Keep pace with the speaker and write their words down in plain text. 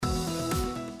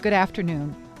Good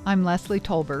afternoon. I'm Leslie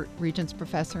Tolbert, Regents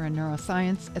Professor in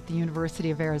Neuroscience at the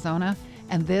University of Arizona,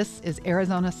 and this is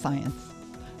Arizona Science.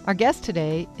 Our guest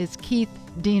today is Keith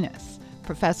Denis,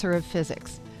 Professor of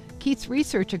Physics. Keith's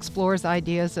research explores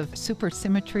ideas of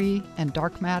supersymmetry and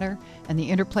dark matter and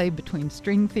the interplay between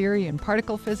string theory and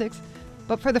particle physics.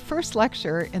 But for the first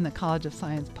lecture in the College of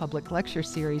Science public lecture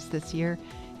series this year,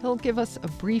 he'll give us a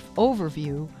brief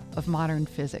overview of modern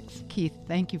physics. Keith,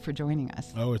 thank you for joining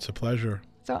us. Oh, it's a pleasure.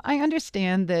 So I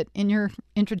understand that in your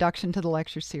introduction to the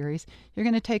lecture series, you're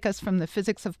going to take us from the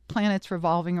physics of planets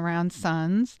revolving around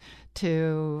suns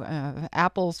to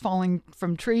apples falling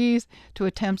from trees to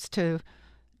attempts to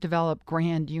develop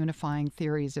grand unifying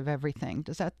theories of everything.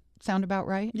 Does that sound about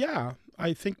right? Yeah,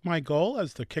 I think my goal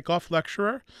as the kickoff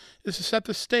lecturer is to set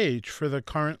the stage for the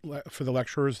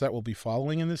lecturers that will be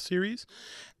following in this series.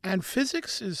 And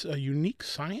physics is a unique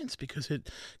science because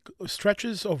it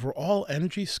stretches over all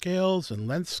energy scales and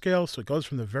length scales. So it goes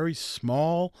from the very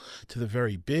small to the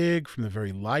very big, from the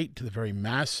very light to the very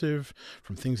massive,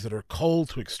 from things that are cold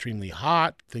to extremely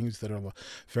hot, things that are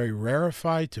very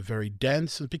rarefied to very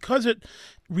dense. And because it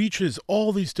reaches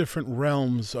all these different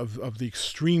realms of the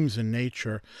extremes in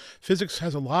nature, physics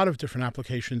has a lot of different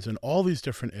applications in all these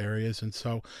different areas. And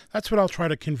so that's what I'll try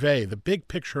to convey, the big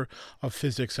picture of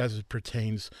physics as it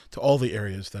pertains to all the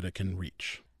areas that it can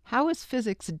reach. How is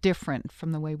physics different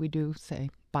from the way we do, say,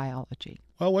 biology?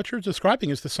 Well, what you're describing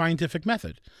is the scientific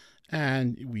method.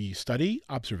 And we study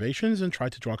observations and try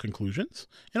to draw conclusions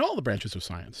in all the branches of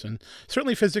science. And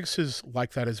certainly physics is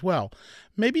like that as well.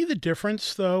 Maybe the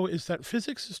difference, though, is that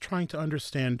physics is trying to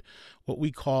understand what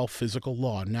we call physical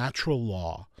law, natural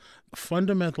law,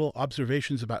 fundamental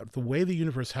observations about the way the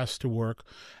universe has to work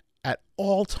at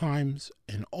all times,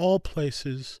 in all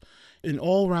places, in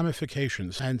all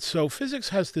ramifications. And so physics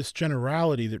has this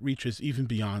generality that reaches even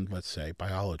beyond, let's say,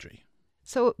 biology.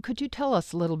 So could you tell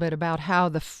us a little bit about how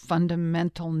the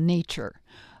fundamental nature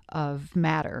of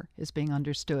matter is being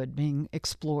understood, being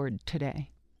explored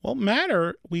today? Well,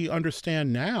 matter, we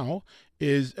understand now,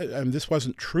 is, and this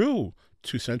wasn't true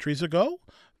 2 centuries ago.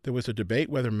 There was a debate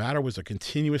whether matter was a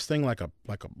continuous thing, like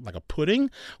a pudding,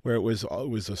 where it was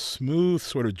a smooth,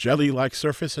 sort of jelly-like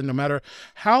surface, and no matter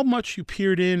how much you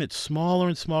peered in, it's smaller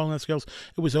and smaller length scales,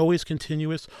 it was always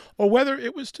continuous, or whether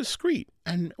it was discrete.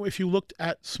 And if you looked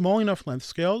at small enough length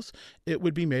scales, it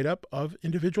would be made up of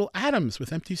individual atoms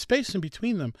with empty space in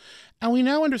between them. And we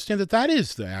now understand that that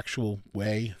is the actual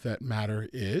way that matter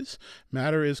is.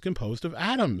 Matter is composed of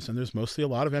atoms, and there's mostly a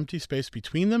lot of empty space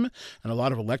between them and a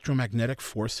lot of electromagnetic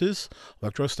forces,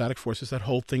 electrostatic forces that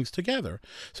hold things together.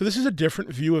 So this is a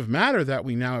different view of matter that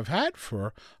we now have had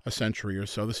for a century or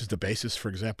so. This is the basis, for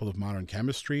example, of modern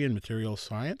chemistry and material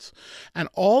science. And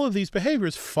all of these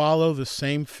behaviors follow the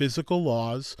same physical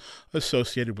laws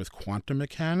associated with quantum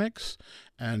mechanics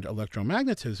and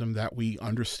electromagnetism that we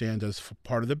understand as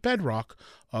part of the bedrock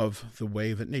of the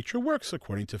way that nature works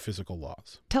according to physical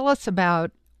laws. Tell us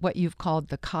about what you've called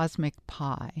the cosmic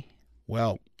pie.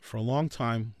 Well, for a long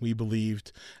time, we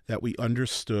believed that we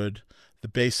understood the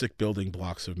basic building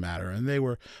blocks of matter, and they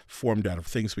were formed out of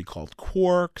things we called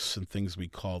quarks and things we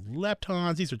called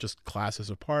leptons. These are just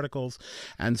classes of particles,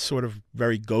 and sort of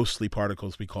very ghostly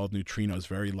particles we called neutrinos,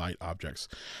 very light objects.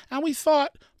 And we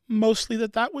thought mostly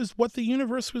that was what the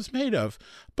universe was made of.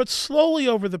 But slowly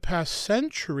over the past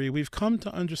century, we've come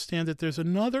to understand that there's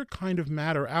another kind of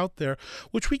matter out there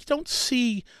which we don't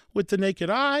see with the naked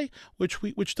eye,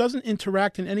 which doesn't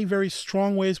interact in any very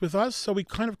strong ways with us. So we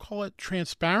kind of call it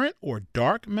transparent or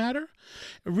dark matter.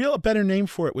 A better name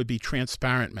for it would be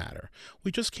transparent matter.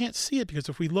 We just can't see it because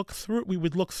if we look through it, we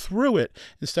would look through it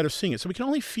instead of seeing it. So we can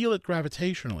only feel it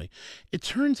gravitationally. It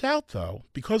turns out, though,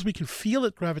 because we can feel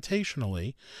it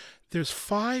gravitationally, there's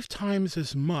 5 times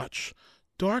as much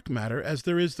dark matter as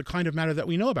there is the kind of matter that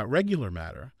we know about, regular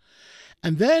matter.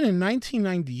 And then in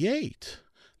 1998,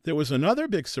 there was another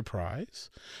big surprise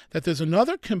that there's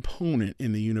another component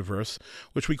in the universe,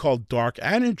 which we call dark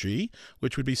energy,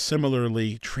 which would be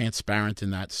similarly transparent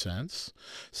in that sense.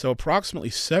 So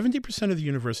approximately 70% of the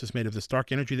universe is made of this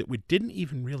dark energy that we didn't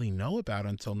even really know about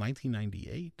until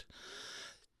 1998.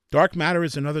 Dark matter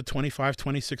is another 25,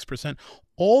 26%.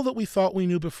 All that we thought we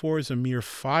knew before is a mere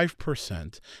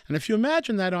 5%. And if you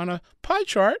imagine that on a pie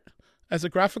chart, as a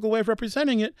graphical way of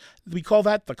representing it, we call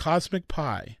that the cosmic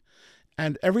pie.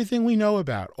 And everything we know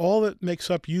about, all that makes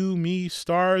up you, me,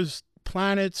 stars,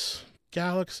 planets,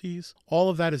 galaxies, all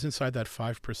of that is inside that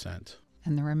 5%.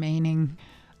 And the remaining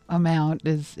amount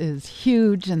is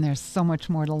huge, and there's so much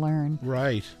more to learn.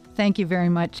 Right. Thank you very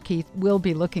much, Keith. We'll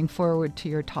be looking forward to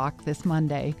your talk this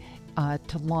Monday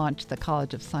to launch the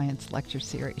College of Science lecture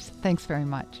series. Thanks very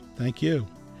much. Thank you.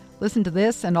 Listen to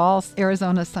this and all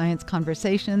Arizona Science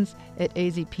conversations at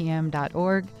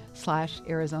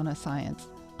azpm.org/Arizona Science.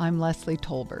 I'm Leslie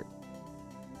Tolbert.